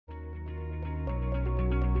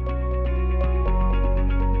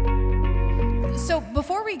So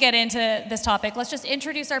before we get into this topic, let's just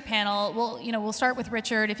introduce our panel. We'll start with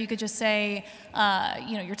Richard. If you could just say,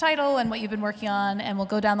 your title and what you've been working on, and we'll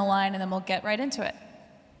go down the line, and then we'll get right into it.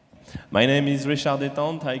 My name is Richard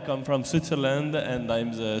Detente. I come from Switzerland, and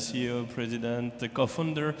I'm the CEO, president, the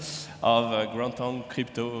co-founder of Grand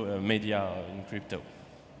Crypto Media in crypto.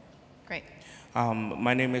 Great.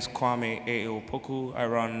 My name is Kwame Opoku. I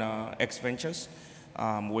run X Ventures,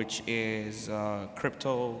 which is a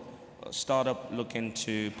crypto startup looking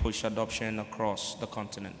to push adoption across the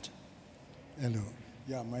continent. Hello.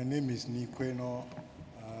 Yeah, my name is Quaynor.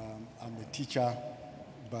 I'm a teacher,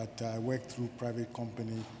 but I work through a private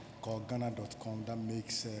company called Ghana.com that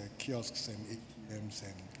makes kiosks and ATMs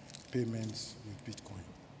and payments with Bitcoin.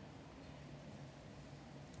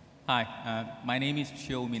 Hi, my name is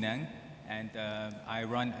Chio, Minang, and I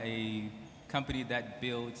run a company that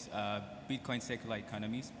builds Bitcoin circular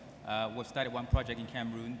economies. We've started one project in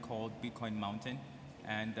Cameroon called Bitcoin Mountain,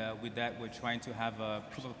 and with that we're trying to have a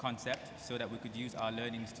proof of concept so that we could use our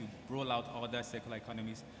learnings to roll out other circular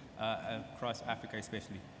economies across Africa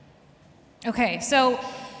especially. Okay, so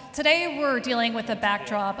today we're dealing with a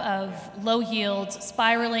backdrop of low yields,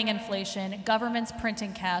 spiraling inflation, governments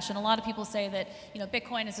printing cash, and a lot of people say that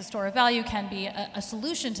Bitcoin as a store of value can be a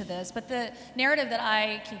solution to this, but the narrative that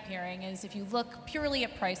I keep hearing is if you look purely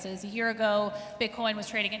at prices, a year ago Bitcoin was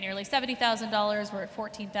trading at nearly $70,000, we're at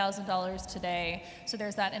 $14,000 today, so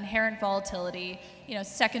there's that inherent volatility.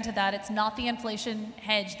 Second to that, it's not the inflation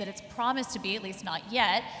hedge that it's promised to be, at least not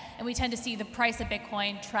yet, and we tend to see the price of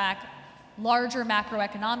Bitcoin track larger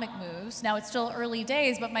macroeconomic moves. Now, it's still early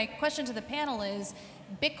days, but my question to the panel is,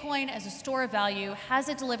 Bitcoin as a store of value, has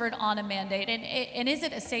it delivered on a mandate, and is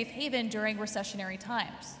it a safe haven during recessionary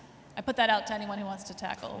times? I put that out to anyone who wants to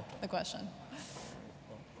tackle the question.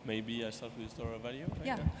 Maybe I start with store of value?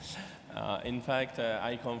 Yeah. In fact,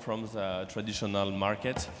 I come from the traditional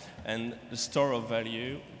market, and the store of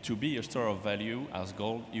value, to be a store of value as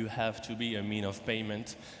gold, you have to be a mean of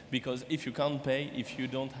payment, because if you can't pay, if you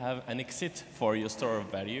don't have an exit for your store of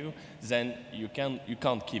value, then you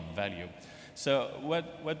can't keep value. So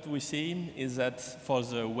what we see is that for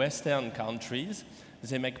the Western countries,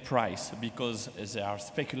 they make price because they are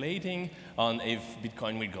speculating on if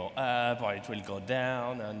Bitcoin will go up or it will go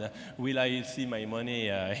down, and will I see my money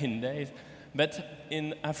in days. But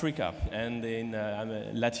in Africa and in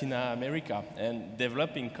Latin America and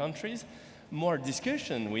developing countries, more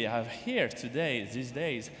discussion we have here today, these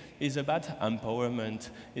days, is about empowerment,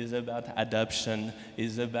 is about adoption,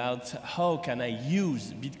 is about how can I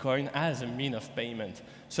use Bitcoin as a mean of payment.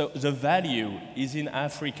 So the value is in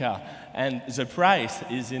Africa, and the price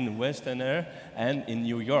is in Westerner and in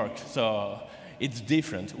New York. So it's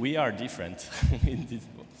different. We are different in these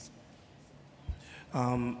books.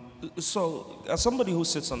 So as somebody who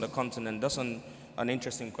sits on the continent, that's an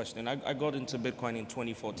interesting question. I got into Bitcoin in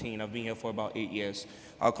 2014. I've been here for about 8 years.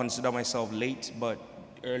 I'll consider myself late, but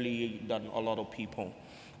earlier than a lot of people.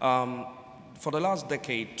 For the last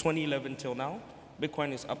decade, 2011 till now,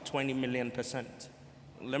 Bitcoin is up 20 million%.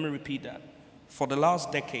 Let me repeat that. For the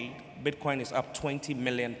last decade, Bitcoin is up 20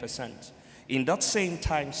 million%. In that same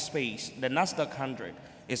time space, the Nasdaq 100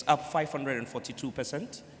 is up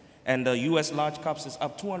 542%, and the US large caps is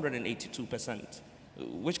up 282%.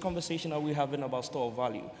 Which conversation are we having about store of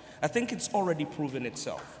value? I think it's already proven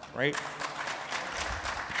itself, right?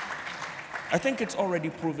 I think it's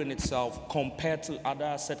already proven itself compared to other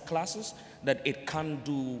asset classes that it can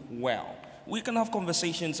do well. We can have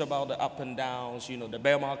conversations about the up and downs, the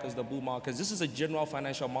bear markets, the bull markets. This is a general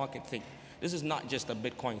financial market thing. This is not just a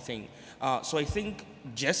Bitcoin thing. So I think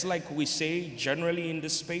just like we say generally in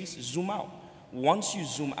this space, zoom out. Once you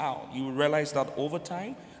zoom out, you realize that over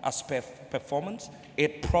time, as performance,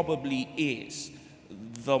 it probably is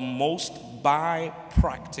the most by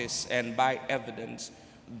practice and by evidence,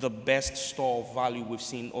 the best store of value we've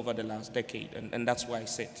seen over the last decade. And that's where I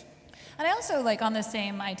sit. And I also on the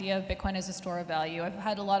same idea of Bitcoin as a store of value. I've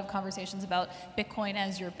had a lot of conversations about Bitcoin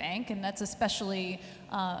as your bank, and that's especially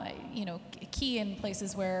key in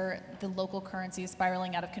places where the local currency is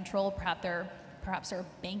spiraling out of control. Perhaps there are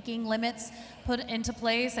banking limits put into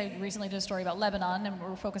place. I recently did a story about Lebanon, and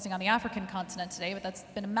we're focusing on the African continent today, but that's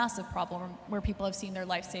been a massive problem where people have seen their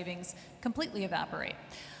life savings completely evaporate.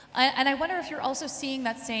 And I wonder if you're also seeing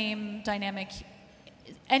that same dynamic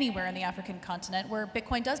anywhere in the African continent where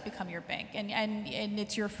Bitcoin does become your bank, and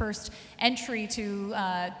it's your first entry to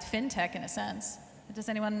fintech in a sense. Does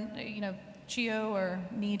anyone, Chio or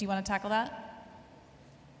Nee, do you want to tackle that?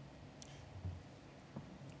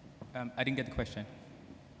 I didn't get the question.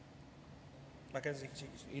 Mackenzie,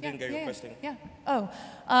 you didn't get your question. Yeah. Oh,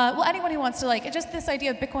 well, anyone who wants to, like, just this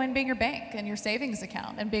idea of Bitcoin being your bank and your savings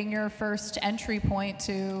account and being your first entry point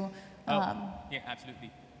to. Yeah,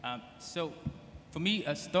 absolutely. So, for me,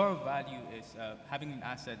 a store of value is having an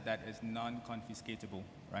asset that is non-confiscatable,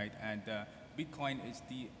 right? And Bitcoin is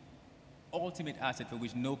the ultimate asset for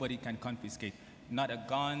which nobody can confiscate. Not a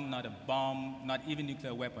gun, not a bomb, not even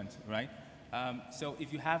nuclear weapons, right? So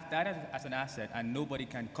if you have that as an asset and nobody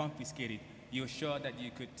can confiscate it, you're sure that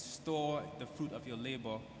you could store the fruit of your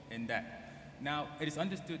labor in that. Now, it is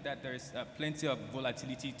understood that there is plenty of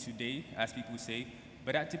volatility today, as people say,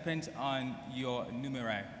 but that depends on your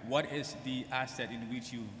numeri. What is the asset in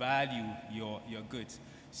which you value your goods?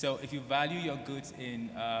 So if you value your goods in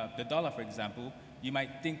the dollar, for example, you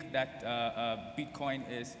might think that Bitcoin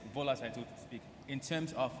is volatile, so to speak, in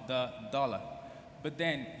terms of the dollar. But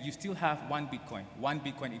then you still have one Bitcoin. One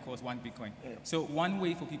Bitcoin equals one Bitcoin. Yeah. So one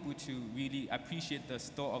way for people to really appreciate the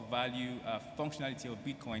store of value functionality of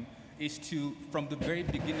Bitcoin is to, from the very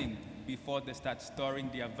beginning, before they start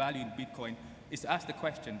storing their value in Bitcoin, is to ask the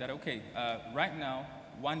question that, okay, right now,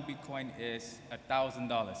 one Bitcoin is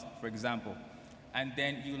 $1,000, for example. And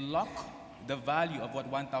then you lock the value of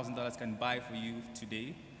what $1,000 can buy for you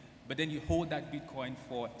today, but then you hold that Bitcoin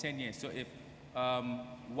for 10 years. So if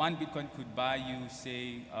one Bitcoin could buy you,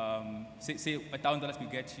 say $1,000 could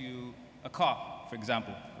get you a car, for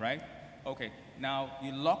example, right? Okay, now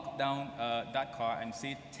you lock down that car and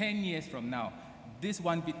say 10 years from now, this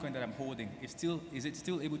one Bitcoin that I'm holding, is it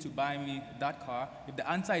still able to buy me that car? If the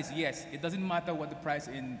answer is yes, it doesn't matter what the price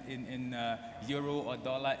in euro or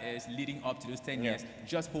dollar is leading up to those 10 years,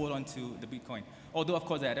 just hold on to the Bitcoin. Although, of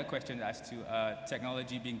course, there are other questions as to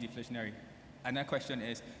technology being deflationary. Another question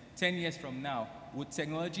is, 10 years from now, would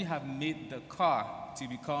technology have made the car to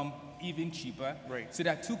become even cheaper? Right. So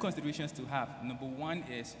there are two considerations to have. Number one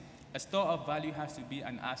is a store of value has to be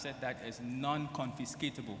an asset that is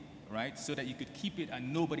non-confiscatable, right? So that you could keep it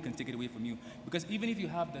and nobody can take it away from you. Because even if you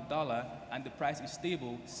have the dollar and the price is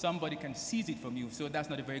stable, somebody can seize it from you. So that's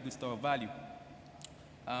not a very good store of value.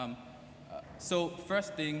 So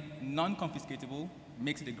first thing, non-confiscatable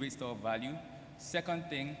makes it a great store of value. Second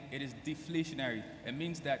thing, it is deflationary. It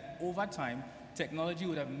means that over time, technology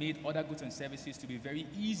would have made other goods and services to be very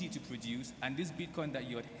easy to produce, and this Bitcoin that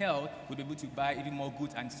you had held would be able to buy even more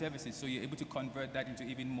goods and services, so you're able to convert that into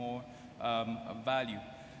even more value.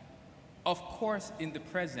 Of course, in the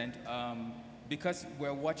present, because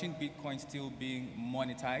we're watching Bitcoin still being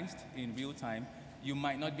monetized in real time, you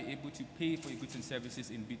might not be able to pay for your goods and services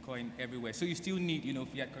in Bitcoin everywhere. So you still need,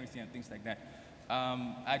 fiat currency and things like that.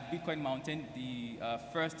 At Bitcoin Mountain, the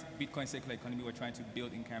first Bitcoin circular economy we're trying to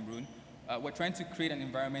build in Cameroon, we're trying to create an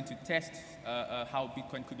environment to test how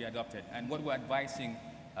Bitcoin could be adopted. And what we're advising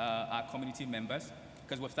our community members,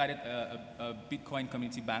 because we've started a Bitcoin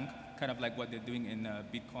community bank, kind of like what they're doing in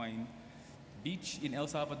Bitcoin Beach in El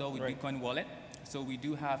Salvador with Bitcoin Wallet. So we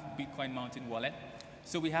do have Bitcoin Mountain Wallet.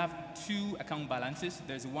 So we have two account balances.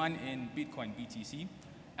 There's one in Bitcoin BTC.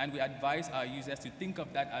 And we advise our users to think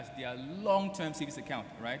of that as their long-term savings account,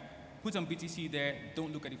 right? Put some BTC there,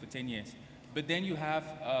 don't look at it for 10 years. But then you have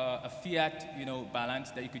a fiat,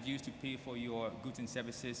 balance that you could use to pay for your goods and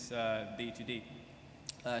services day to day.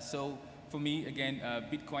 So for me, again,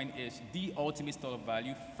 Bitcoin is the ultimate store of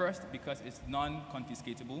value. First, because it's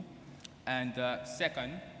non-confiscatable. And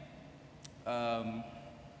second,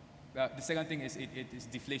 the second thing is it is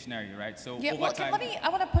deflationary, right? So over time, I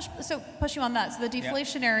want to push you on that. So the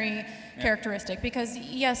deflationary characteristic, because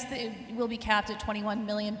yes, it will be capped at 21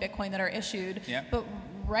 million Bitcoin that are issued, but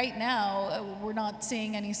right now we're not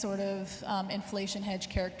seeing any sort of inflation hedge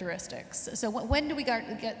characteristics. So when do we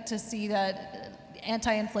get to see that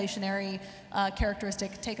anti-inflationary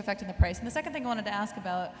characteristic take effect in the price? And the second thing I wanted to ask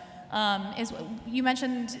about is you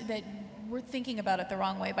mentioned that we're thinking about it the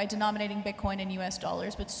wrong way by denominating Bitcoin in US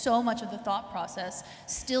dollars, but so much of the thought process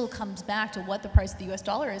still comes back to what the price of the US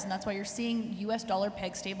dollar is, and that's why you're seeing US dollar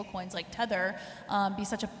peg stablecoins like Tether be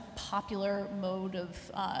such a popular mode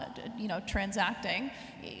of transacting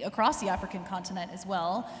across the African continent as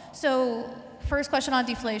well. So first question on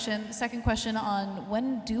deflation, second question on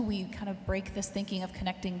when do we kind of break this thinking of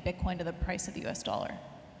connecting Bitcoin to the price of the US dollar?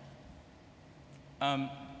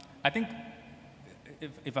 I think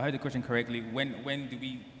if I heard the question correctly, when do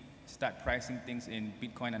we start pricing things in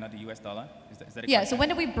Bitcoin and not the US dollar? Is that a question? So when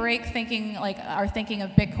do we break thinking, like our thinking of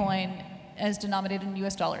Bitcoin as denominated in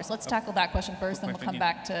US dollars? Let's tackle that question first, then we'll come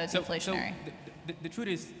back to deflationary. So the truth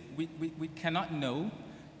is, we cannot know,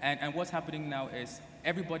 and what's happening now is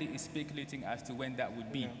everybody is speculating as to when that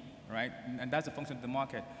would be, right? And that's a function of the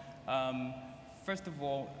market. First of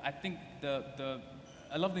all, I think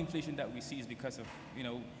a lot of the inflation that we see is because of,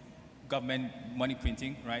 government money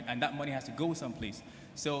printing, right? And that money has to go someplace.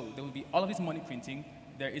 So there will be all of this money printing.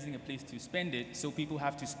 There isn't a place to spend it, so people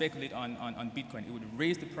have to speculate on Bitcoin. It would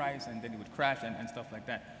raise the price, and then it would crash and stuff like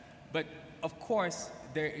that. But of course,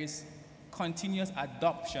 there is continuous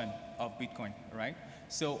adoption of Bitcoin, right?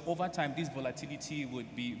 So over time, this volatility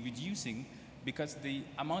would be reducing because the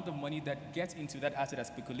amount of money that gets into that asset as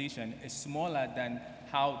speculation is smaller than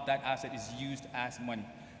how that asset is used as money.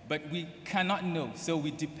 But we cannot know, so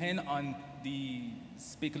we depend on the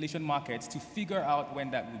speculation markets to figure out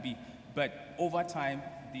when that will be. But over time,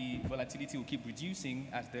 the volatility will keep reducing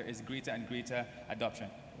as there is greater and greater adoption.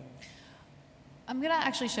 I'm going to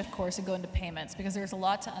actually shift course and go into payments because there's a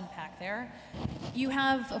lot to unpack there. You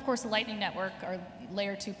have, of course, the Lightning Network, our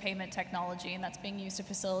layer 2 payment technology, and that's being used to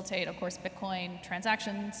facilitate, of course, Bitcoin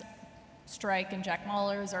transactions. Strike and Jack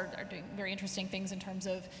Mallers are doing very interesting things in terms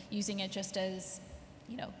of using it just as,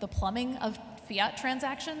 the plumbing of fiat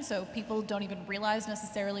transactions. So people don't even realize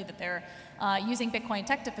necessarily that they're using Bitcoin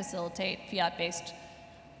tech to facilitate fiat-based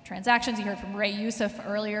transactions. You heard from Ray Youssef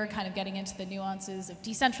earlier, kind of getting into the nuances of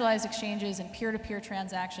decentralized exchanges and peer-to-peer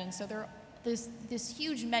transactions. So there's this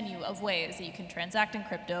huge menu of ways that you can transact in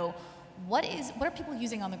crypto. What are people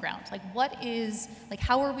using on the ground?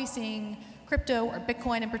 How are we seeing crypto or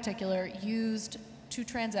Bitcoin in particular used to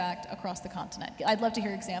transact across the continent? I'd love to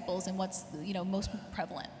hear examples and what's most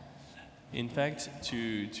prevalent. In fact,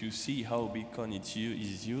 to see how Bitcoin is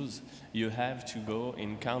used, you have to go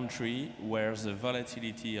in country where the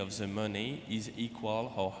volatility of the money is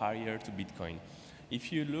equal or higher to Bitcoin.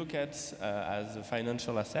 If you look at as a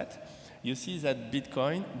financial asset, you see that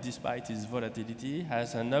Bitcoin, despite its volatility,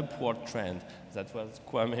 has an upward trend. That's what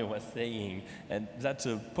Kwame was saying, and that's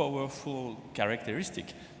a powerful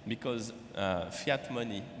characteristic because fiat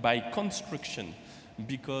money, by construction,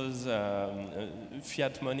 because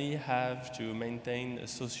fiat money have to maintain a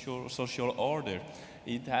social order.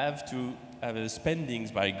 It have to have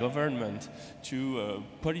spendings by government to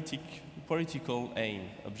political aim,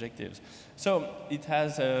 objectives. So it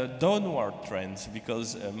has a downward trend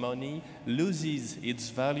because money loses its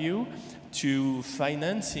value to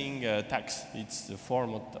financing tax. It's a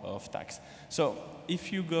form of tax. So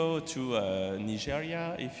if you go to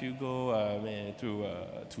Nigeria, if you go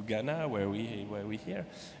to Ghana, where we here,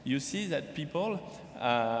 you see that people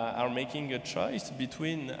are making a choice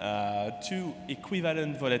between two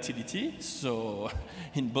equivalent volatility. So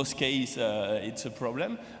in both cases, it's a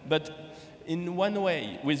problem. But in one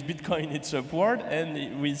way, with Bitcoin, it's upward,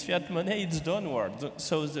 and with fiat money, it's downward.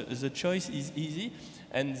 So the choice is easy.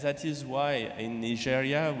 And that is why in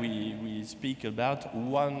Nigeria we speak about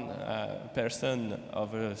 1 person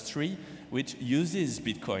over 3 which uses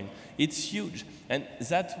Bitcoin. It's huge, and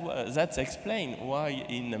that's explained why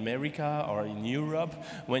in America or in Europe,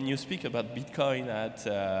 when you speak about Bitcoin at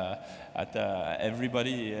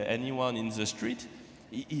everybody, anyone in the street,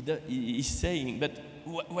 he is saying, but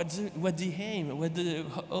what's the aim?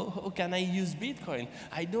 How can I use Bitcoin?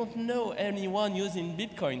 I don't know anyone using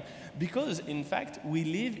Bitcoin. Because, in fact, we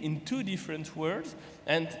live in 2 different worlds,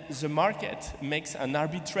 and the market makes an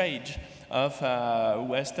arbitrage of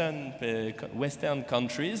Western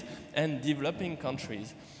countries and developing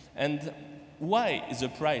countries. And why the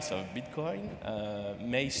price of Bitcoin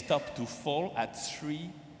may stop to fall at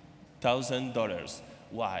 $3,000?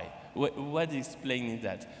 Why? What explains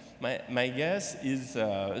that? My guess is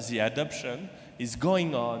the adoption is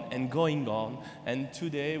going on, and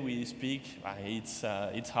today we speak,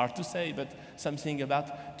 it's hard to say, but something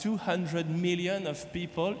about 200 million of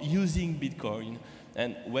people using Bitcoin.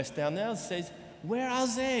 And Westerners say, where are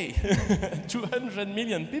they? 200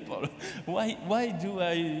 million people. Why do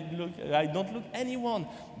I don't look anyone?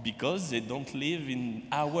 Because they don't live in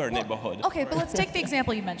our neighborhood. Okay, but let's take the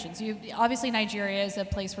example you mentioned. So obviously Nigeria is a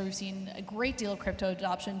place where we've seen a great deal of crypto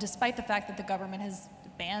adoption, despite the fact that the government has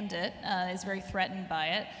banned it, is very threatened by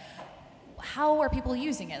it. How are people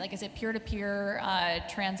using it? Is it peer-to-peer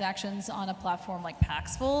transactions on a platform like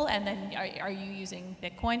Paxful, and then are you using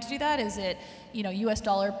Bitcoin to do that? Is it, U.S.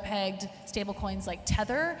 dollar pegged stablecoins like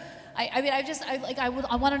Tether? I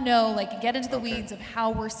want to know, get into the weeds of how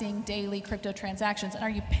we're seeing daily crypto transactions. And are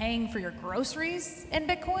you paying for your groceries in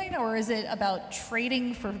Bitcoin, or is it about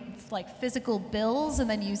trading for physical bills and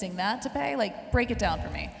then using that to pay? Break it down for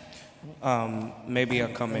me. Maybe I'll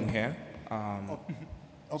come in here.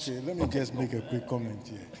 Okay, let me just make a quick comment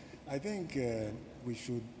here. I think we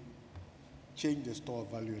should change the store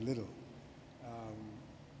value a little.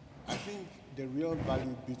 I think the real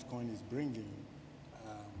value Bitcoin is bringing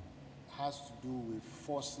has to do with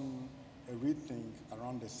forcing a rethink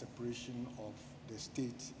around the separation of the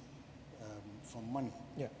state from money.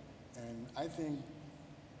 Yeah. And I think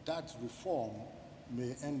that reform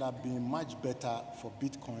may end up being much better for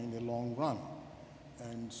Bitcoin in the long run.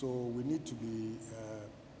 And so we need to be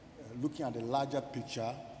looking at the larger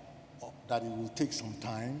picture that it will take some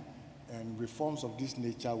time, and reforms of this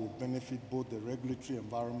nature will benefit both the regulatory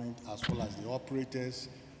environment as well as the operators,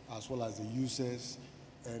 as well as the users,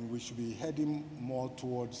 and we should be heading more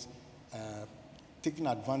towards taking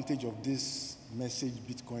advantage of this message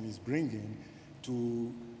Bitcoin is bringing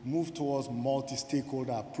to move towards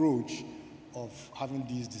multi-stakeholder approach of having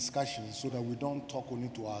these discussions so that we don't talk only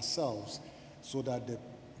to ourselves, so that the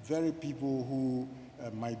very people who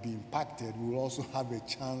might be impacted will also have a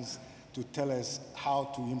chance to tell us how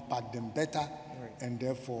to impact them better, right, and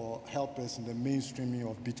therefore help us in the mainstreaming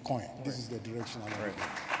of Bitcoin. Right. This is the direction I'm going.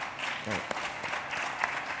 Right.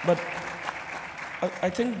 But I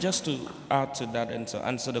think just to add to that and to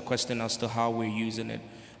answer the question as to how we're using it,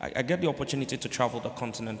 I get the opportunity to travel the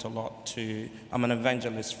continent a lot. I'm an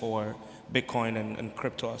evangelist for Bitcoin and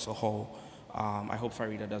crypto as a whole. I hope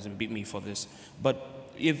Farida doesn't beat me for this. But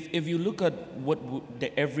if you look at what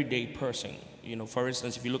the everyday person, for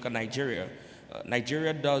instance, if you look at Nigeria,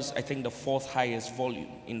 Nigeria does, I think, the 4th highest volume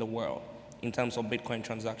in the world in terms of Bitcoin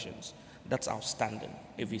transactions. That's outstanding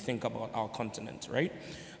if you think about our continent, right?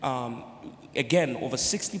 Again, over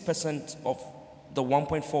 60% of the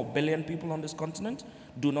 1.4 billion people on this continent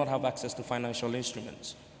do not have access to financial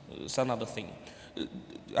instruments. It's another thing.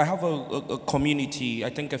 I have a community. I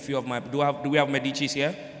think a few of my, do we have Medicis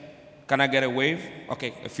here? Can I get a wave?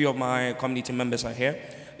 Okay, a few of my community members are here.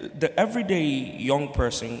 The everyday young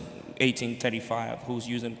person, 18, 35, who's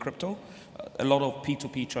using crypto, a lot of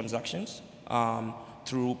P2P transactions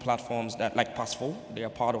through platforms that, like Passful, they are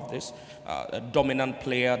part of this. A dominant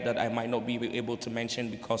player that I might not be able to mention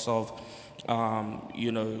because of,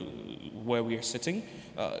 where we are sitting,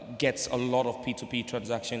 gets a lot of P2P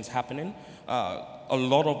transactions happening. A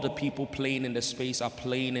lot of the people playing in the space are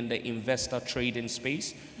playing in the investor trading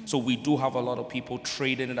space. So we do have a lot of people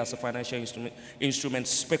trading it as a financial instrument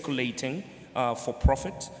speculating for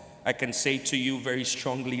profit. I can say to you very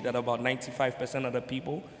strongly that about 95% of the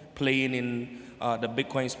people playing in the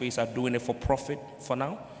Bitcoin space are doing it for profit for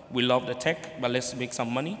now. We love the tech, but let's make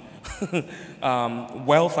some money.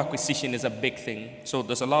 Wealth acquisition is a big thing. So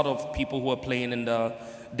there's a lot of people who are playing in the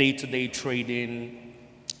day-to-day trading,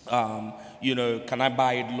 can I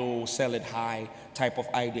buy it low, sell it high type of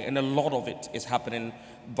idea. And a lot of it is happening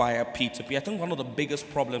via P2P. I think one of the biggest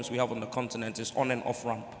problems we have on the continent is on and off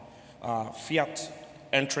ramp. Fiat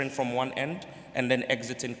entering from one end and then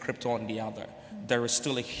exiting crypto on the other. There is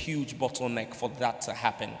still a huge bottleneck for that to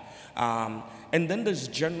happen. And then there's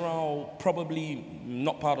general, probably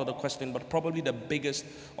not part of the question, but probably the biggest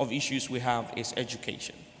of issues we have is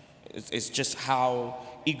education. It's just how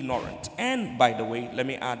ignorant. And by the way, let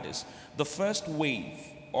me add this. The first wave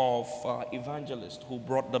of evangelists who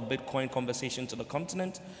brought the Bitcoin conversation to the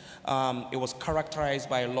continent, it was characterized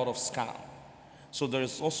by a lot of scam. So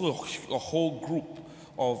there's also a whole group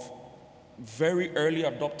of very early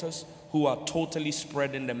adopters who are totally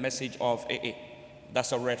spreading the message of,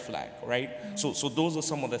 that's a red flag, right? So those are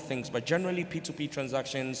some of the things. But generally, P2P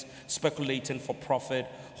transactions, speculating for profit,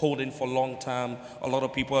 holding for long term. A lot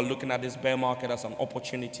of people are looking at this bear market as an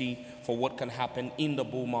opportunity for what can happen in the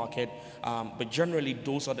bull market. But generally,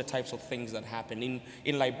 those are the types of things that happen.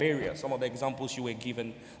 In Liberia, some of the examples you were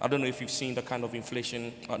given, I don't know if you've seen the kind of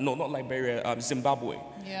inflation, no, not Liberia, Zimbabwe,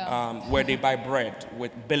 where they buy bread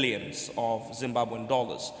with billions of Zimbabwean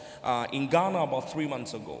dollars. In Ghana, about 3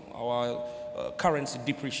 months ago, our currency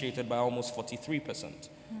depreciated by almost 43%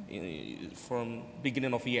 from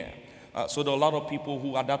beginning of year. So there are a lot of people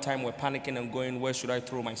who at that time were panicking and going, where should I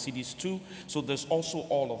throw my CDs to? So there's also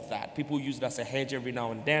all of that. People use it as a hedge every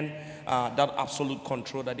now and then, that absolute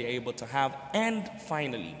control that they're able to have. And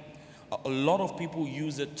finally, a lot of people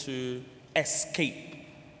use it to escape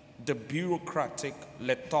the bureaucratic,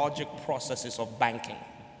 lethargic processes of banking.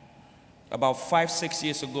 About 5-6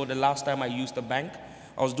 years ago, the last time I used a bank,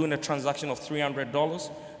 I was doing a transaction of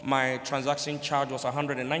 $300. My transaction charge was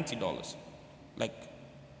 $190. Like,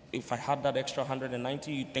 if I had that extra $190,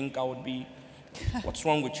 you'd think I would be, what's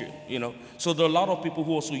wrong with you? So there are a lot of people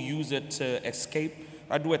who also use it to escape.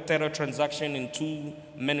 I do a Tether transaction in 2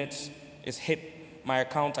 minutes. It's hit my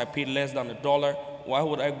account. I paid less than $1. Why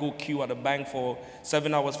would I go queue at the bank for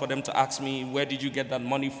 7 hours for them to ask me, where did you get that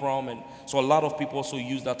money from? And so a lot of people also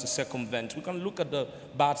use that to circumvent. We can look at the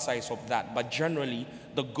bad sides of that, but generally,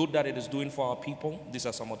 the good that it is doing for our people, these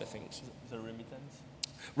are some of the things. The remittance?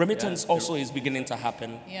 Remittance also is beginning to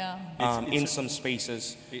happen in some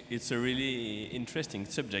spaces. It's a really interesting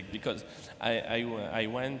subject because I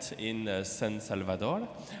went in San Salvador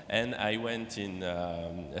and I went in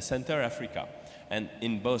Central Africa. And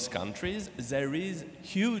in both countries, there is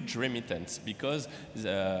huge remittance because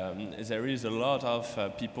there is a lot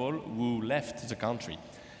of people who left the country.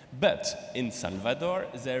 But in Salvador,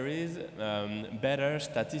 there is better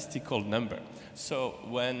statistical number. So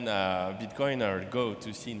when Bitcoiners go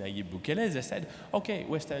to see Nayib Bukele, they said, okay,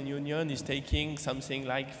 Western Union is taking something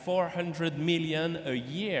like 400 million a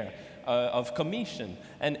year of commission.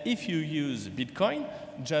 And if you use Bitcoin,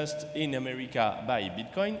 just in America, buy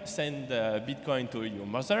Bitcoin, send Bitcoin to your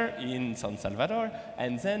mother in San Salvador,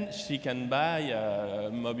 and then she can buy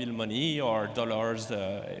mobile money or dollars,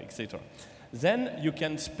 etc. Then you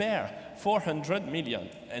can spare 400 million.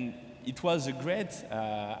 And it was a great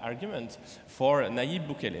argument for Nayib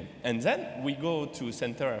Bukele. And then we go to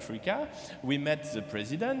Central Africa, we met the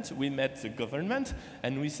president, we met the government,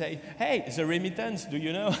 and we say, hey, the remittance, do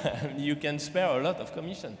you know, you can spare a lot of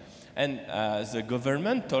commission. And the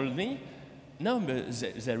government told me, no, but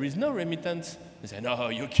there is no remittance. I said, no,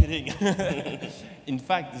 you're kidding. In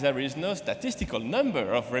fact, there is no statistical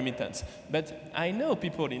number of remittance. But I know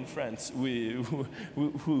people in France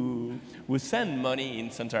who send money in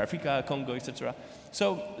Central Africa, Congo, etc.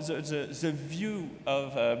 So the view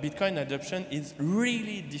of Bitcoin adoption is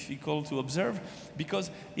really difficult to observe because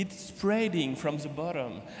it's spreading from the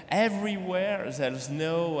bottom. Everywhere there's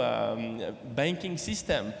no banking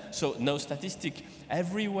system, so no statistic.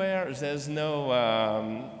 Everywhere there's no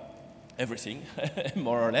everything,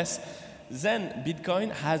 more or less, then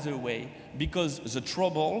Bitcoin has a way, because the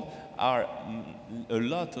trouble are a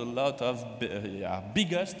lot of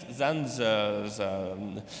biggest than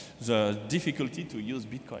the difficulty to use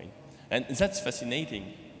Bitcoin. And that's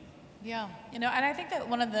fascinating. Yeah, and I think that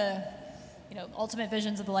one of the ultimate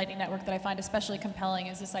visions of the Lightning Network that I find especially compelling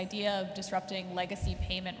is this idea of disrupting legacy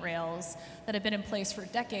payment rails that have been in place for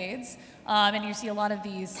decades. And you see a lot of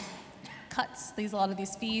these cuts, a lot of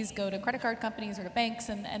these fees go to credit card companies or to banks,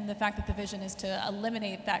 and the fact that the vision is to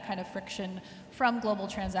eliminate that kind of friction from global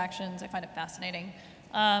transactions, I find it fascinating.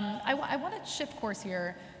 I want to shift course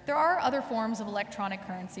here. There are other forms of electronic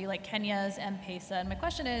currency like Kenya's M-Pesa, and my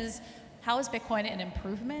question is, how is Bitcoin an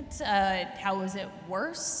improvement? How is it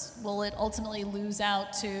worse? Will it ultimately lose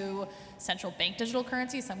out to central bank digital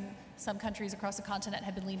currency? Some countries across the continent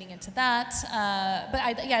have been leaning into that. But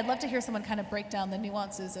I'd love to hear someone kind of break down the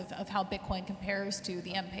nuances of how Bitcoin compares to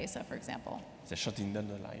the M-Pesa, for example. They're shutting down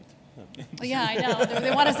the light. Well, yeah, I know.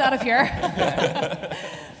 They want us out of here.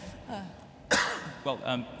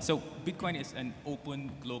 Well, so Bitcoin is an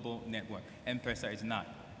open global network. M-Pesa is not,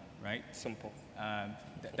 right? Simple.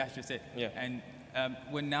 That's just it. Yeah. And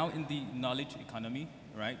we're now in the knowledge economy,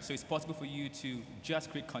 right? So it's possible for you to just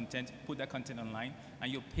create content, put that content online,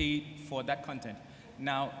 and you're paid for that content.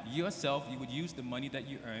 Now, yourself, you would use the money that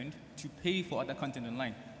you earned to pay for other content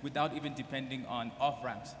online without even depending on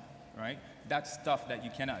off-ramps, right? That's stuff that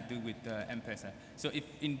you cannot do with M-Pesa. So if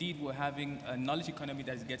indeed we're having a knowledge economy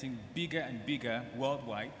that's getting bigger and bigger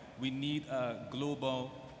worldwide, we need a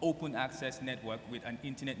global open access network with an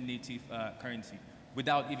internet native currency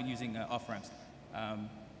without even using off-ramps.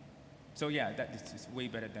 So yeah, that is way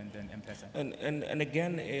better than M-Pesa. And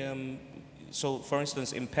again, so for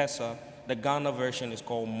instance, M-Pesa, the Ghana version is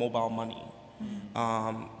called mobile money.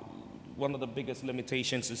 One of the biggest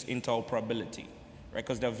limitations is interoperability, right?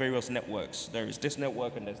 Because there are various networks. There is this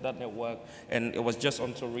network and there's that network. And it was just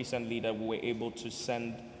until recently that we were able to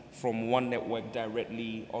send from one network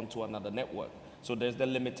directly onto another network. So there's the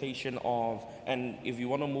limitation of, and if you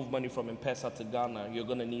want to move money from M-Pesa to Ghana, you're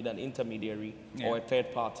going to need an intermediary or a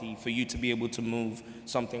third party for you to be able to move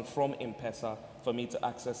something from M-Pesa for me to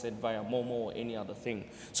access it via Momo or any other thing.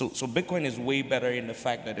 So Bitcoin is way better in the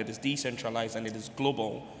fact that it is decentralized and it is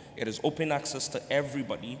global. It is open access to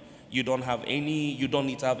everybody. You don't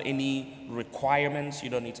need to have any requirements. You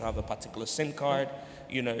don't need to have a particular SIM card.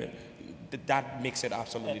 That makes it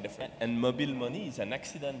absolutely different. And mobile money is an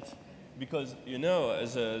accident. Because,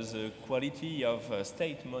 the quality of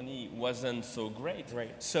state money wasn't so great.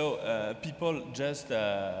 Right. So people just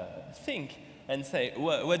think and say,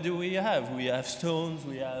 what do we have? We have stones,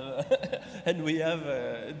 we have, and we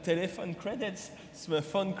have telephone credits,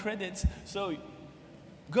 phone credits. So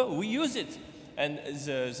we use it. And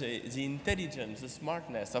the intelligence, the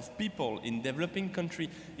smartness of people in developing countries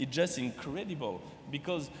is just incredible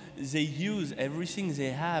because they use everything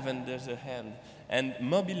they have under their hand. And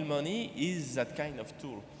mobile money is that kind of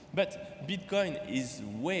tool. But Bitcoin is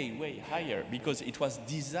way, way higher because it was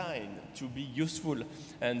designed to be useful,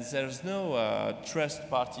 and there's no trust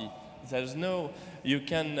party. There's no, you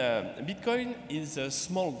can, Bitcoin is a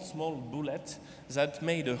small bullet that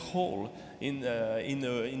made a hole in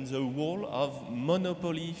the wall of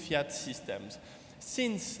monopoly fiat systems.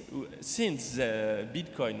 Since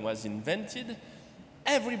Bitcoin was invented,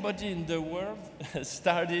 everybody in the world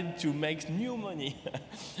started to make new money.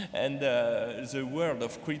 And the world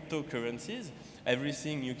of cryptocurrencies,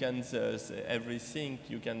 everything you can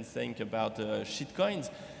think about shitcoins,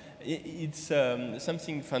 it's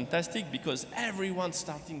something fantastic because everyone's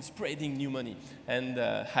starting spreading new money. And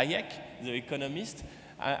Hayek, the economist,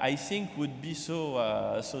 I think would be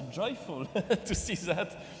so joyful to see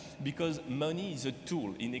that, because money is a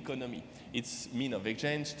tool in economy. It's mean of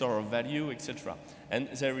exchange, store of value, etc. And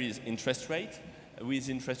there is interest rate. With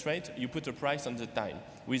interest rate, you put a price on the time.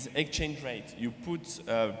 With exchange rate, you put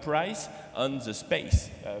a price on the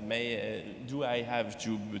space. Do I have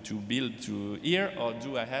to build to here, or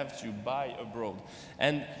do I have to buy abroad?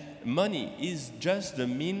 And money is just the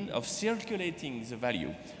mean of circulating the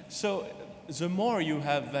value. So the more you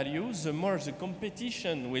have value, the more the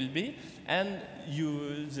competition will be, and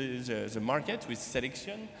the market with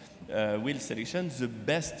selection will selection the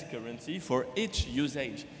best currency for each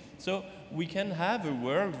usage. So we can have a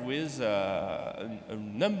world with a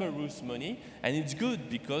numerous money, and it's good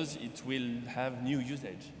because it will have new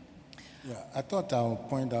usage. Yeah, I thought I would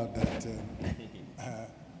point out that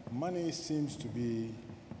money seems to be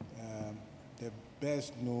the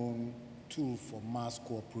best known tool for mass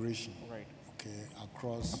cooperation, Right. okay,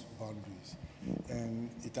 across boundaries.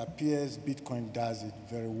 And it appears Bitcoin does it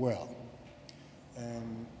very well.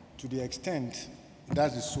 And to the extent it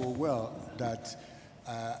does it so well that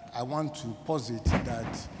I want to posit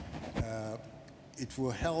that it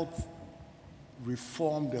will help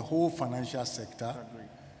reform the whole financial sector,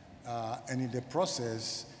 and in the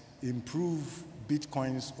process improve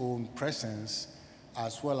Bitcoin's own presence,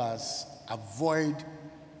 as well as avoid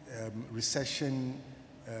recession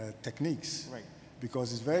techniques. Right.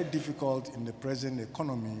 Because it's very difficult in the present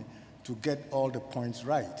economy to get all the points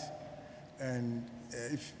right. And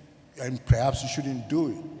perhaps you shouldn't do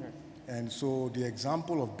it. Right. And so the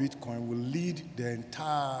example of Bitcoin will lead the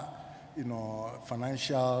entire,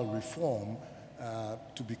 financial reform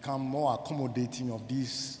to become more accommodating of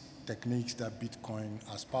these techniques that Bitcoin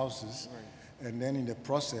espouses. Right. And then in the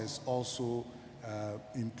process also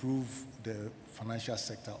improve the financial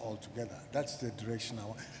sector altogether. That's the direction I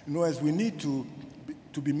want. As we need to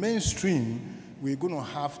be mainstream, we're going to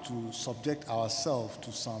have to subject ourselves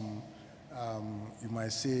to some, you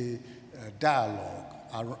might say, dialogue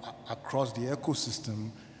across the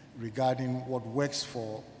ecosystem regarding what works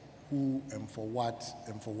for who and for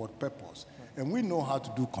what purpose. Right. And we know how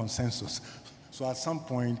to do consensus. So at some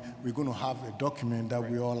point, we're going to have a document that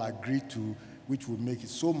we all agree to, which will make it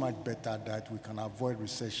so much better that we can avoid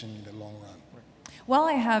recession in the long run. While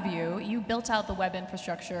I have you, you built out the web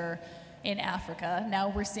infrastructure in Africa. Now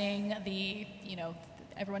we're seeing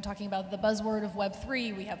everyone talking about the buzzword of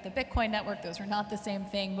Web3. We have the Bitcoin network. Those are not the same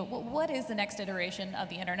thing. But what is the next iteration of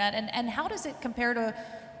the internet? And how does it compare to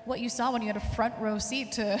what you saw when you had a front row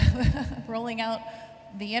seat to rolling out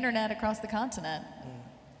the internet across the continent?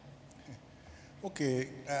 Okay,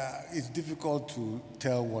 it's difficult to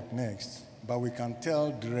tell what next, but we can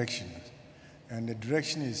tell direction. And the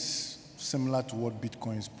direction is similar to what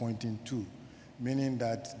Bitcoin is pointing to, meaning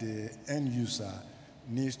that the end user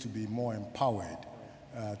needs to be more empowered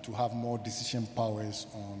to have more decision powers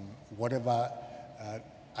on whatever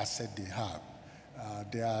asset they have.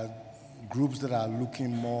 There are groups that are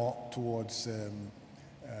looking more towards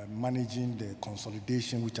managing the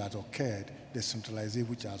consolidation which has occurred, the centralization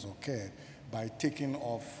which has occurred, by taking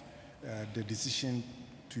off the decision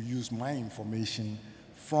to use my information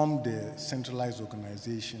from the centralized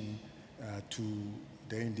organization to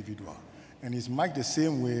the individual. And it's much the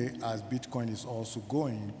same way as Bitcoin is also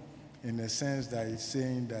going, in the sense that it's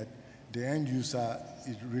saying that the end user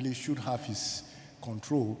really should have his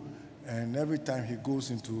control, and every time he goes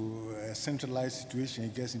into a centralized situation, he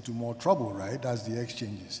gets into more trouble, right? That's the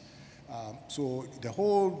exchanges. So the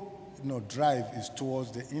whole drive is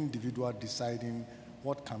towards the individual deciding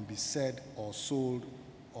what can be said or sold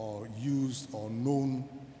or used or known,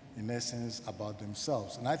 in essence, about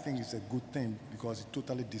themselves. And I think it's a good thing because it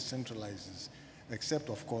totally decentralizes, except,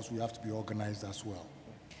 of course, we have to be organized as well.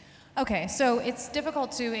 Okay, so it's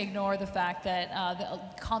difficult to ignore the fact that the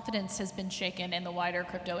confidence has been shaken in the wider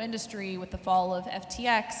crypto industry with the fall of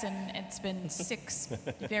FTX, and it's been 6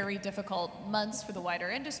 very difficult months for the wider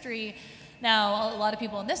industry. Now, a lot of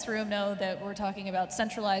people in this room know that we're talking about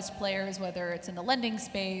centralized players, whether it's in the lending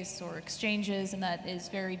space or exchanges, and that is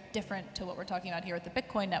very different to what we're talking about here at the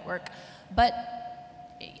Bitcoin network. But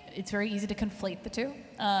it's very easy to conflate the two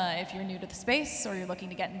if you're new to the space or you're looking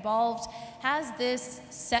to get involved. Has this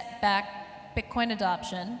set back Bitcoin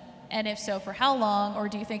adoption? And if so, for how long? Or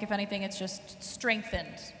do you think, if anything, it's just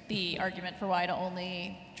strengthened the argument for why to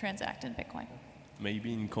only transact in Bitcoin?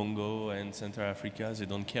 Maybe in Congo and Central Africa, they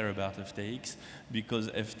don't care about FTX because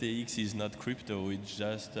FTX is not crypto. It's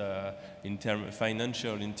just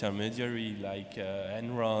financial intermediary like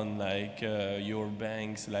Enron, like your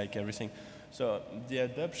banks, like everything. So the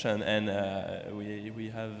adoption, and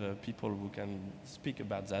we have people who can speak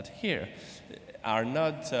about that here, are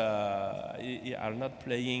not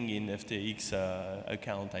playing in FTX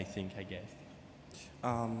account. I guess.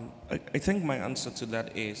 I think my answer to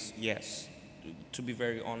that is yes. To be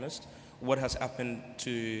very honest, what has happened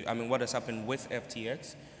with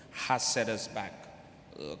FTX has set us back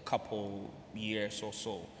a couple years or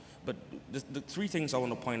so. But the three things I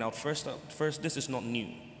want to point out. First, this is not new.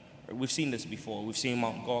 We've seen this before. We've seen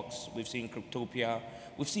Mt. Gox, we've seen Cryptopia,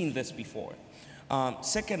 we've seen this before.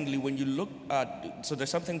 Secondly, when you look at, so there's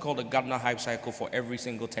something called a Gartner hype cycle for every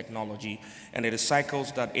single technology, and it is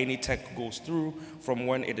cycles that any tech goes through from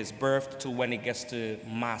when it is birthed to when it gets to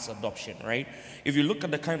mass adoption, right? If you look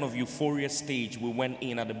at the kind of euphoria stage we went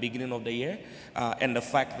in at the beginning of the year, and the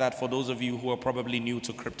fact that for those of you who are probably new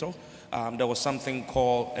to crypto, there was something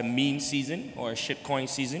called a meme season or a shitcoin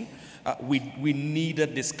season. We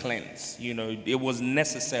needed this cleanse. You know, it was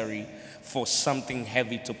necessary for something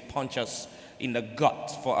heavy to punch us in the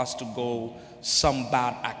gut for us to go, some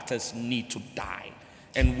bad actors need to die.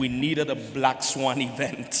 And we needed a black swan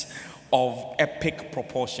event of epic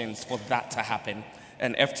proportions for that to happen.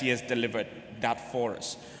 And FTS delivered that for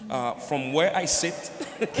us. From where I sit,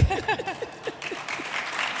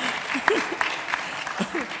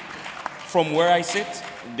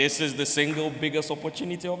 this is the single biggest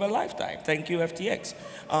opportunity of a lifetime. Thank you, FTX.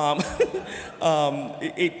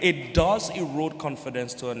 It does erode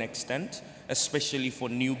confidence to an extent, especially for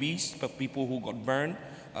newbies, for people who got burned.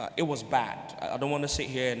 It was bad. I don't want to sit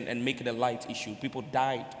here and make it a light issue. People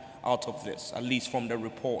died out of this, at least from the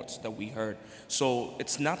reports that we heard. So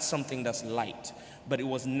it's not something that's light, but it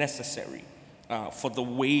was necessary for the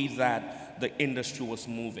way that the industry was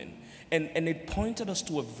moving. And it pointed us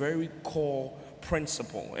to a very core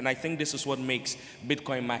principle. And I think this is what makes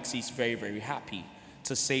Bitcoin maxis very, very happy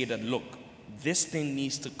to say that, look, this thing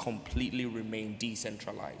needs to completely remain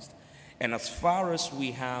decentralized. And as far as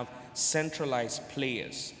we have centralized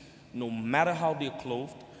players, no matter how they're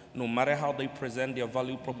clothed, no matter how they present their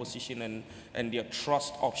value proposition and their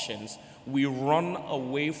trust options, we run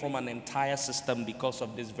away from an entire system because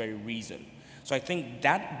of this very reason. So I think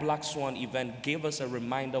that Black Swan event gave us a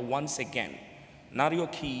reminder once again, not your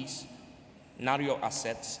keys, not your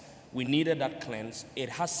assets. We needed that cleanse. It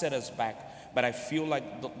has set us back, but I feel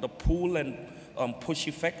like the pull and push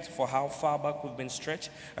effect for how far back we've been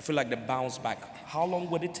stretched, I feel like the bounce back. How long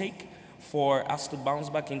would it take for us to bounce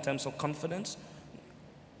back in terms of confidence?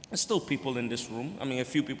 There's still people in this room. I mean, a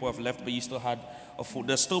few people have left, but you still had a full.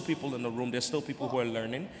 There's still people in the room. There's still people who are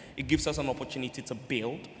learning. It gives us an opportunity to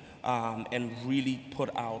build and really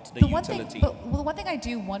put out the utility. The one thing I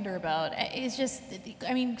do wonder about is just,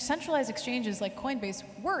 I mean, centralized exchanges like Coinbase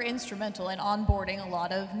were instrumental in onboarding a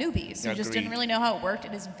lot of newbies who just didn't really know how it worked.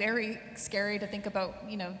 It is very scary to think about,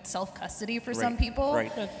 you know, self-custody for some people.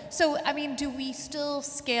 Right. So, I mean, do we still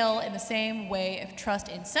scale in the same way if trust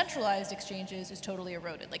in centralized exchanges is totally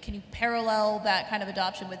eroded? Like, can you parallel that kind of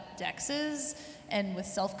adoption with DEXs and with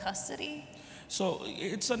self-custody? So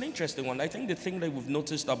it's an interesting one. I think the thing that we've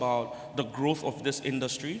noticed about the growth of this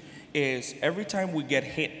industry is every time we get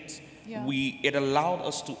hit, it allowed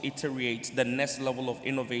us to iterate the next level of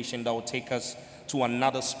innovation that will take us to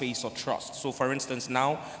another space of trust. So for instance,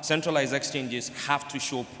 now centralized exchanges have to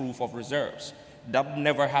show proof of reserves. That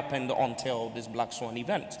never happened until this Black Swan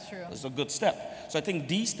event. True. It's a good step. So I think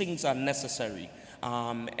these things are necessary.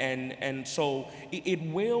 And so it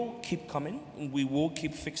will keep coming, and we will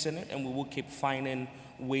keep fixing it, and we will keep finding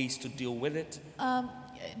ways to deal with it.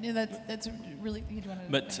 That's really.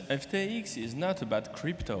 But FTX is not about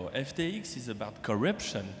crypto. FTX is about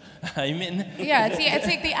corruption. I mean. Yeah, it's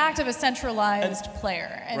like the act of a centralized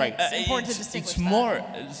player, and it's important to distinguish. It's more.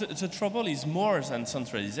 The trouble is more than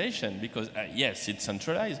centralization because yes, it's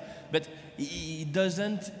centralized, but he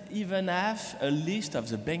doesn't even have a list of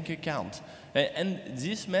the bank account. And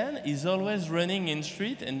this man is always running in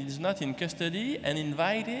street and is not in custody and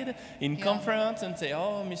invited in conference and say,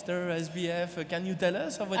 oh, Mr. SBF, can you tell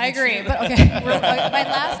us? I agree, but okay. My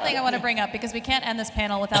last thing I want to bring up, because we can't end this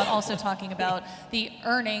panel without also talking about the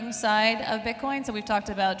earning side of Bitcoin. So we've talked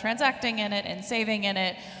about transacting in it and saving in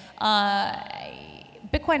it.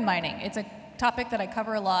 Bitcoin mining, it's a topic that I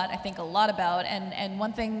cover a lot, I think a lot about, and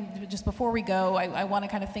one thing just before we go, I want to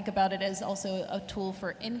kind of think about it as also a tool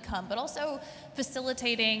for income, but also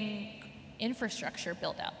facilitating infrastructure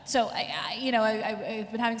build out. So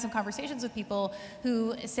I've been having some conversations with people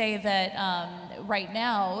who say that right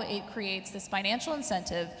now it creates this financial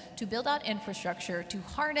incentive to build out infrastructure to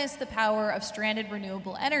harness the power of stranded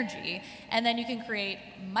renewable energy, and then you can create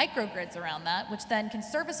microgrids around that, which then can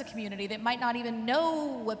service a community that might not even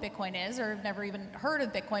know what Bitcoin is or have never even heard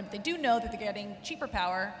of Bitcoin, but they do know that they're getting cheaper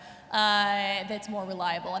power that's more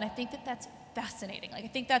reliable. And I think that that's fascinating. Like, I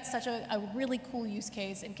think that's such a really cool use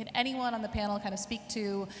case. And can anyone on the panel kind of speak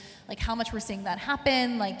to like how much we're seeing that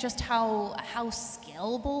happen? Like just how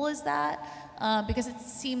scalable is that? Because it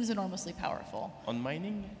seems enormously powerful. On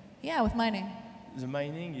mining? Yeah, with mining. The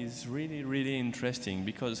mining is really, really interesting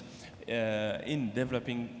because in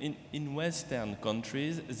Western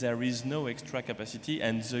countries, there is no extra capacity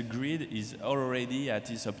and the grid is already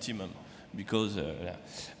at its optimum. Because,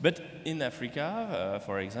 but in Africa,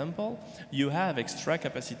 for example, you have extra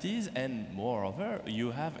capacities, and moreover,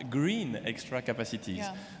 you have green extra capacities.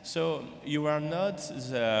 Yeah. So you are not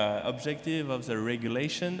the objective of the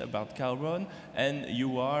regulation about carbon, and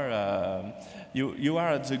you are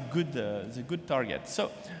the good target.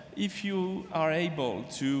 So if you are able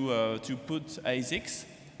to put ASICs,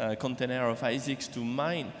 container of ASICs to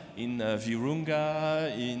mine in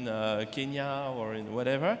Virunga, in Kenya, or in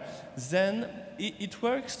whatever, then it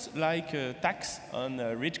works like a tax on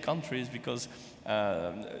rich countries because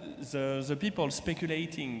the people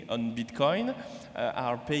speculating on Bitcoin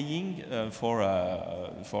are paying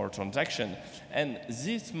for transaction. And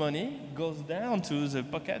this money goes down to the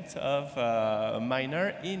pocket of a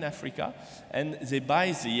miner in Africa, and they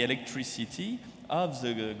buy the electricity of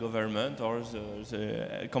the government or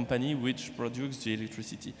the company which produces the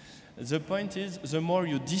electricity. The point is, the more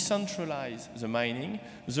you decentralize the mining,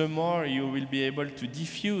 the more you will be able to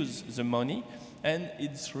diffuse the money, and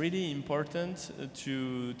it's really important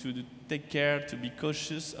to take care, to be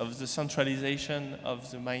cautious of the centralization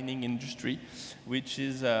of the mining industry, which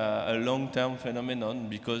is a long-term phenomenon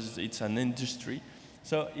because it's an industry.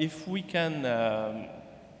 So if we can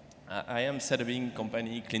I am setting a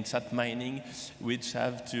company, CleanSat Mining, which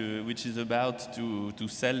is about to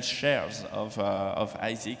sell shares of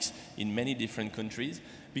ASICs in many different countries.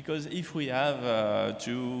 Because if we have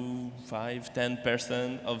 2, 5,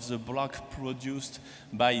 10% of the block produced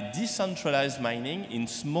by decentralized mining in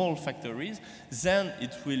small factories, then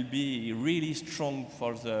it will be really strong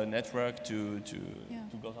for the network to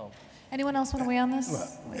go on. Anyone else want to weigh on this?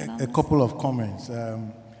 Well, a couple of comments.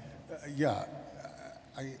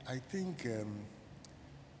 I think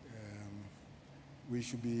we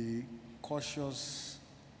should be cautious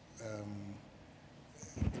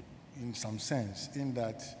in some sense, in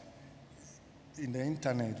that in the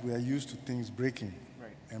internet we are used to things breaking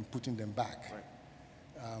and putting them back.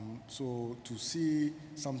 So to see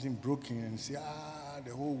something broken and say,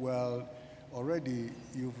 the whole world, already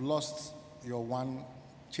you've lost your one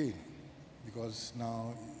chain because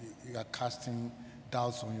now you are casting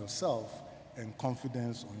doubts on yourself and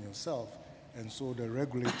confidence on yourself, and so the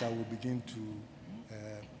regulator will begin to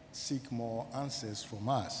seek more answers from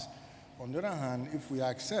us. On the other hand, if we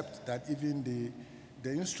accept that even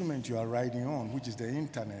the instrument you are riding on, which is the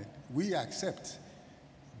internet, we accept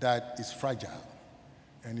that it's fragile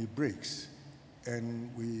and it breaks,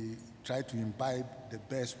 and we try to imbibe the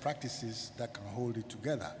best practices that can hold it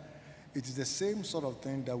together. It is the same sort of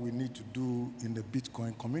thing that we need to do in the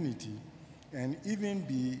Bitcoin community, and even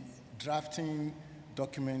be drafting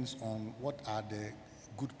documents on what are the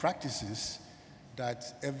good practices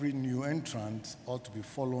that every new entrant ought to be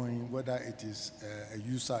following, whether it is a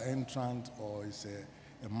user entrant or it's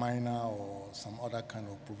a miner or some other kind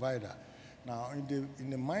of provider. Now, in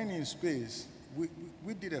the mining space,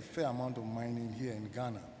 we did a fair amount of mining here in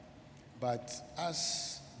Ghana, but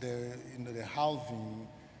as the halving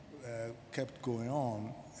kept going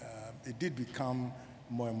on, it did become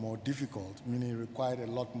more and more difficult, meaning it required a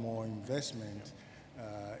lot more investment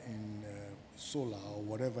in solar or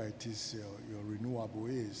whatever it is your renewable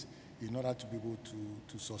is in order to be able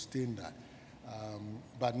to sustain that.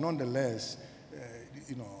 But nonetheless,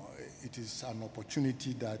 it is an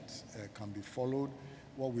opportunity that can be followed.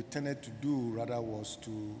 what we tended to do rather was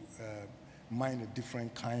to mine a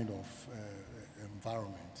different kind of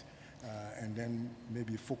environment, and then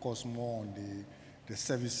maybe focus more on the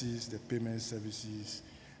services, the payment services.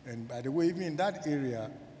 And by the way, even in that area,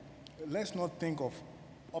 let's not think of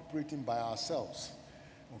operating by ourselves,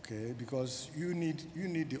 okay? Because you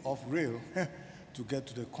need the off-rail to get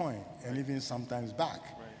to the coin, and even sometimes back.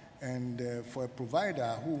 Right. And for a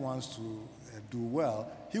provider who wants to do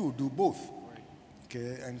well, he will do both. Right.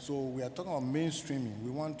 Okay, and so we are talking about mainstreaming.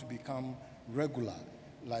 We want to become regular,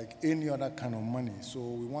 like any other kind of money. So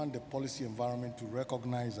we want the policy environment to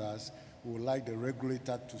recognize us. We would like the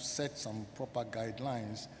regulator to set some proper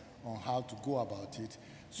guidelines on how to go about it,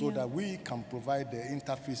 so that we can provide the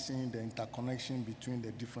interfacing, the interconnection between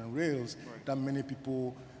the different rails that many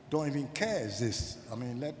people don't even care exists. I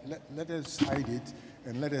mean, let us hide it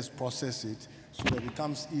and let us process it so that it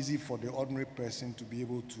becomes easy for the ordinary person to be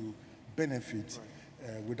able to benefit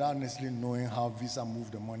without necessarily knowing how Visa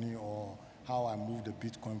moved the money or how I moved the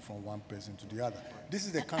Bitcoin from one person to the other. This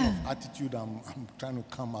is the kind of attitude I'm trying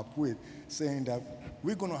to come up with, saying that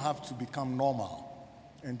we're going to have to become normal.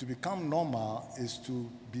 And to become normal is to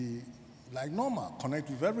be like normal, connect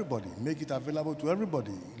with everybody, make it available to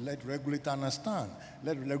everybody, let regulator understand,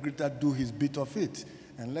 let the regulator do his bit of it,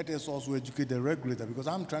 and let us also educate the regulator, because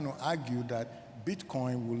I'm trying to argue that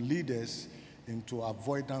Bitcoin will lead us into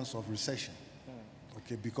avoidance of recession,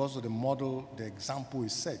 okay, because of the model, the example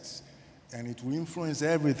it sets, and it will influence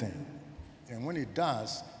everything. And when it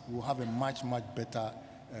does, we'll have a much, much better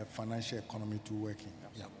financial economy to work in.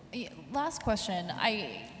 Yeah. Last question.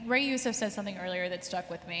 Ray Youssef said something earlier that stuck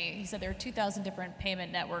with me. He said there are 2,000 different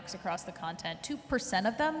payment networks across the continent. 2%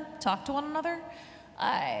 of them talk to one another.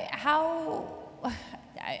 I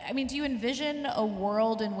mean, do you envision a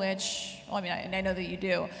world in which, well, I mean, I know that you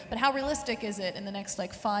do, but how realistic is it in the next,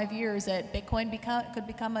 like, 5 years that Bitcoin could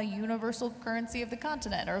become a universal currency of the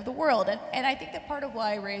continent or of the world? And I think that part of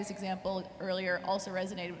why Ray's example earlier also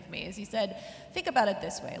resonated with me is he said, think about it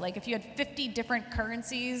this way. Like, if you had 50 different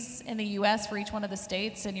currencies in the US for each one of the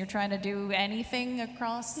states and you're trying to do anything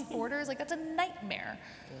across borders, like, that's a nightmare.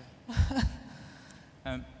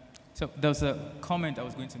 So there was a comment I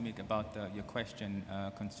was going to make about your question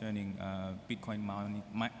concerning Bitcoin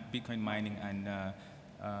mining and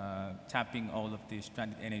tapping all of the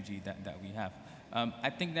stranded energy that we have. I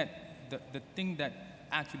think that the thing that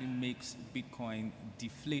actually makes Bitcoin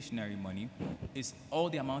deflationary money is all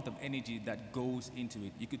the amount of energy that goes into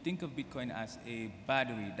it. You could think of Bitcoin as a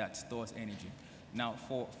battery that stores energy. Now,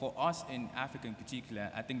 for us in Africa in particular,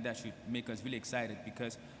 I think that should make us really excited,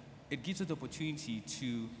 because it gives us the opportunity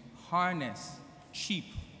to harness cheap,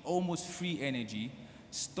 almost free energy,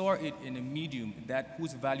 store it in a medium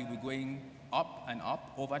whose value we're going up and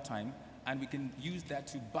up over time, and we can use that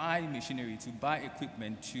to buy machinery, to buy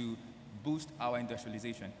equipment, to boost our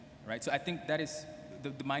industrialization, right? So I think that is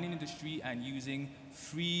the mining industry, and using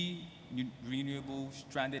free, renewable,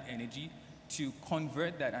 stranded energy to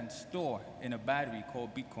convert that and store in a battery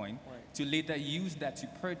called Bitcoin, to later use that to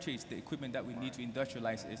purchase the equipment that we need to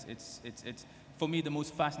industrialize. It's for me, the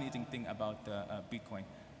most fascinating thing about Bitcoin.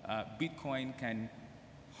 Bitcoin can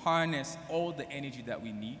harness all the energy that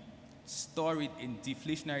we need, store it in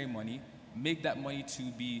deflationary money, make that money to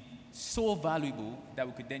be so valuable that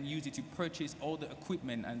we could then use it to purchase all the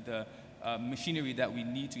equipment and the machinery that we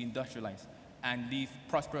need to industrialize and live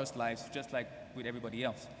prosperous lives just like with everybody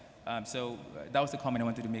else. So that was the comment I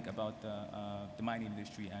wanted to make about the mining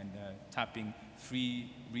industry and tapping free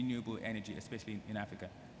renewable energy, especially in Africa.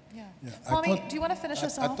 Yeah. Kwame, do you want to finish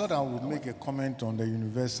us off? I thought I would make a comment on the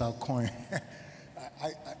universal coin.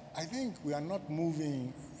 I think we are not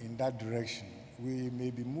moving in that direction. We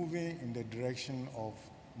may be moving in the direction of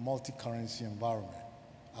multi-currency environment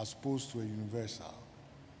as opposed to a universal.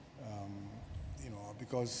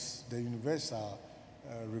 Because the universal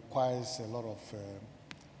requires a lot of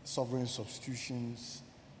sovereign substitutions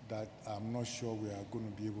that I'm not sure we are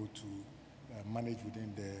going to be able to manage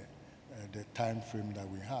within the time frame that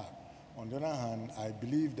we have. On the other hand, I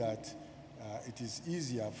believe that it is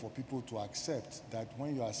easier for people to accept that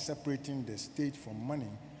when you are separating the state from money,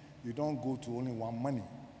 you don't go to only one money.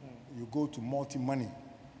 You go to multi-money.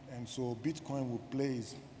 And so Bitcoin will play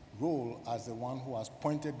its role as the one who has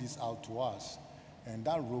pointed this out to us. And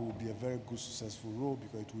that role will be a very good, successful role,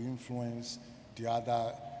 because it will influence the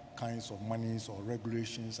other kinds of monies or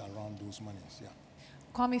regulations around those monies. Yeah.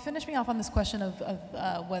 Kwame, finish me off on this question of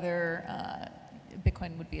whether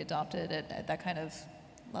Bitcoin would be adopted at that kind of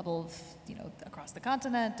level of, across the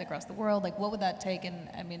continent, across the world. Like, what would that take? And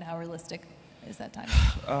I mean, how realistic is that time?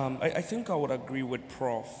 I think I would agree with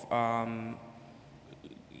Prof.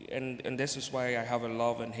 and this is why I have a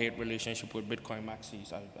love and hate relationship with Bitcoin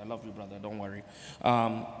maxis. I love you, brother, don't worry.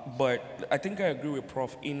 But I think I agree with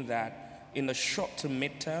Prof in that in the short to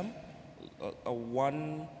midterm,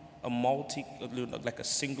 like a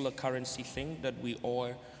singular currency thing that we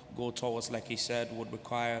all go towards, like he said, would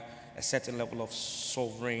require a certain level of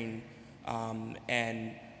sovereign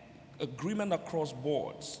and agreement across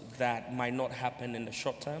boards that might not happen in the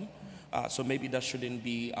short term. So maybe that shouldn't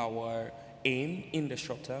be our aim in the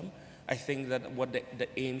short term. I think that what the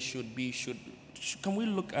aim should be, can we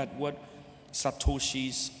look at what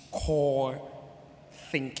Satoshi's core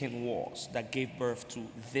thinking was that gave birth to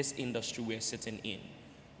this industry we're sitting in?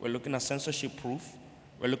 We're looking at censorship proof,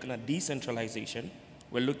 we're looking at decentralization,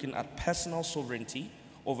 we're looking at personal sovereignty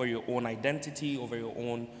over your own identity, over your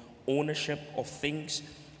own ownership of things,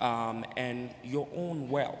 and your own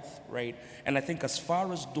wealth, right? And I think as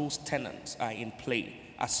far as those tenets are in play,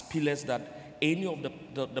 as pillars that any of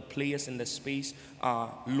the players in the space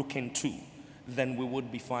are looking to, then we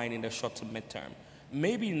would be fine in the short to midterm.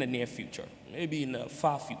 Maybe in the near future, maybe in the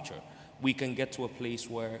far future, we can get to a place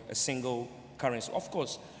where a single currency, of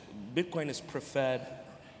course, Bitcoin is preferred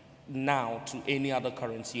now to any other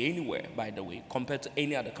currency anywhere, by the way, compared to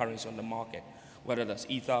any other currency on the market, whether that's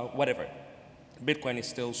Ether, whatever. Bitcoin is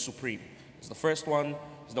still supreme. It's the first one,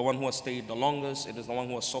 it's the one who has stayed the longest, it is the one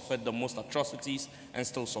who has suffered the most atrocities and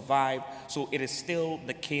still survived. So it is still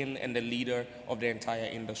the king and the leader of the entire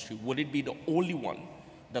industry. Would it be the only one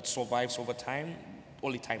that survives over time?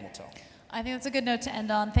 Only time will tell. I think that's a good note to end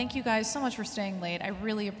on. Thank you guys so much for staying late. I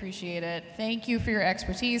really appreciate it. Thank you for your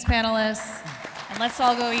expertise, panelists. And let's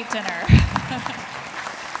all go eat dinner.